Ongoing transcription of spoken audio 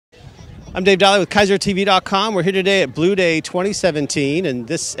I'm Dave Dolly with KeizerTV.com. We're here today at Blue Day 2017, and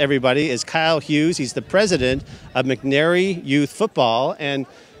this, everybody, is Kyle Hughes. He's the president of McNaryYouthFootball. And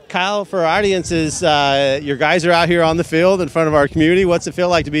Kyle, for our audiences, your guys are out here on the field in front of our community. What's it feel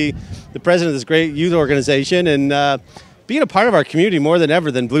like to be the president of this great youth organization and being a part of our community more than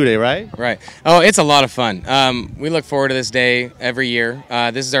ever than Blue Day, right? Right. Oh, it's a lot of fun. We look forward to this day every year.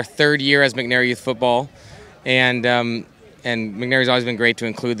 This is our third year as McNaryYouthFootball, and McNary's always been great to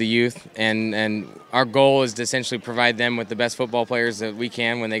include the youth, and our goal is to essentially provide them with the best football players that we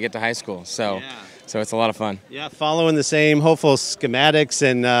can when they get to high school. So it's a lot of fun. Yeah, following the same hopeful schematics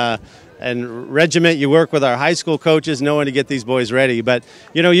and regiment you work with our high school coaches, knowing to get these boys ready. But,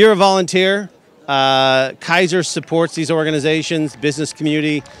 you know, you're a volunteer. Keizer supports these organizations, business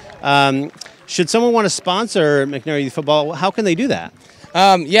community. Should someone want to sponsor McNaryYouthFootball, how can they do that?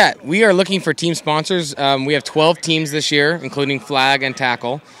 Yeah, we are looking for team sponsors. We have 12 teams this year, including flag and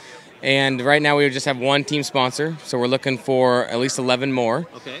tackle. And right now we just have one team sponsor, so we're looking for at least 11 more.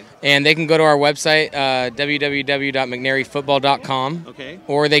 Okay. And they can go to our website, www.mcnaryfootball.com. Okay.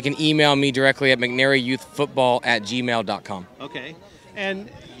 Or they can email me directly at mcnaryyouthfootball@gmail.com. Okay.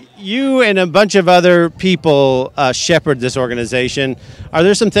 And you and a bunch of other people shepherd this organization. Are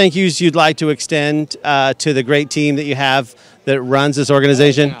there some thank yous you'd like to extend to the great team that you have that runs this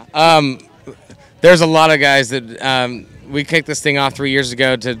organization? There's a lot of guys that we kicked this thing off 3 years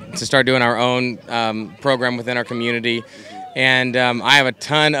ago to start doing our own program within our community, and I have a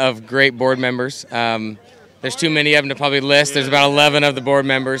ton of great board members. There's too many of them to probably list. There's about 11 of the board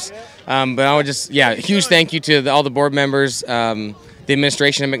members, but I would just, huge thank you to all the board members, the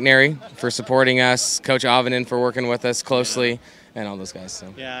administration of McNary for supporting us, Coach Avinen for working with us closely, and all those guys.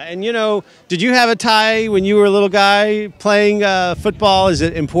 So. Yeah, and you know, did you have a tie when you were a little guy playing football? Is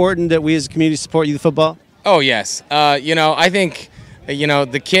it important that we as a community support youth football? Oh, yes. You know, I think, you know,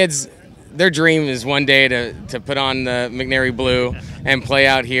 the kids, their dream is one day to put on the McNary blue and play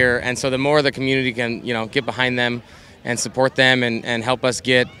out here. And so the more the community can, you know, get behind them and support them and help us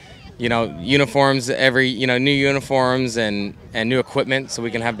get, you know, uniforms, new uniforms and new equipment so we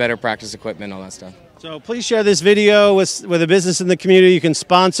can have better practice equipment, all that stuff. So please share this video with a business in the community. You can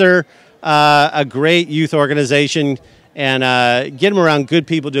sponsor a great youth organization and get them around good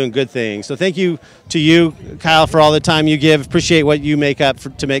people doing good things. So thank you to you, Kyle, for all the time you give. Appreciate what you make up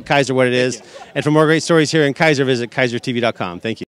to make Keizer what it is. And for more great stories here in Keizer, visit KeizerTV.com. Thank you.